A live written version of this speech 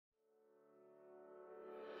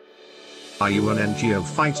Are you an NGO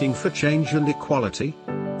fighting for change and equality?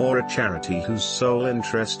 Or a charity whose sole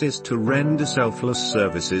interest is to render selfless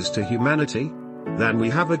services to humanity? Then we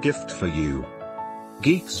have a gift for you.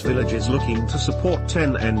 Geeks Village is looking to support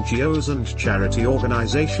 10 NGOs and charity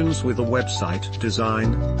organizations with a website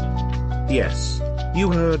design. Yes,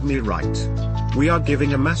 you heard me right. We are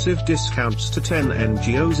giving a massive discounts to 10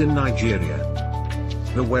 NGOs in Nigeria.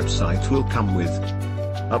 The website will come with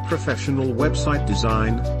a professional website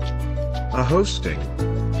design, a hosting,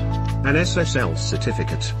 an SSL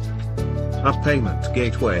certificate, a payment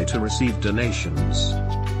gateway to receive donations,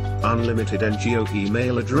 unlimited NGO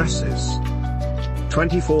email addresses,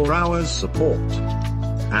 24 hours support,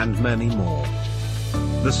 and many more.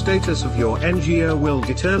 The status of your NGO will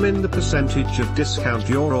determine the percentage of discount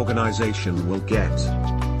your organization will get.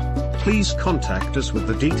 Please contact us with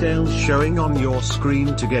the details showing on your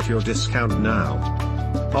screen to get your discount now.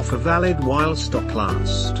 Offer valid while stock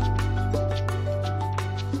lasts.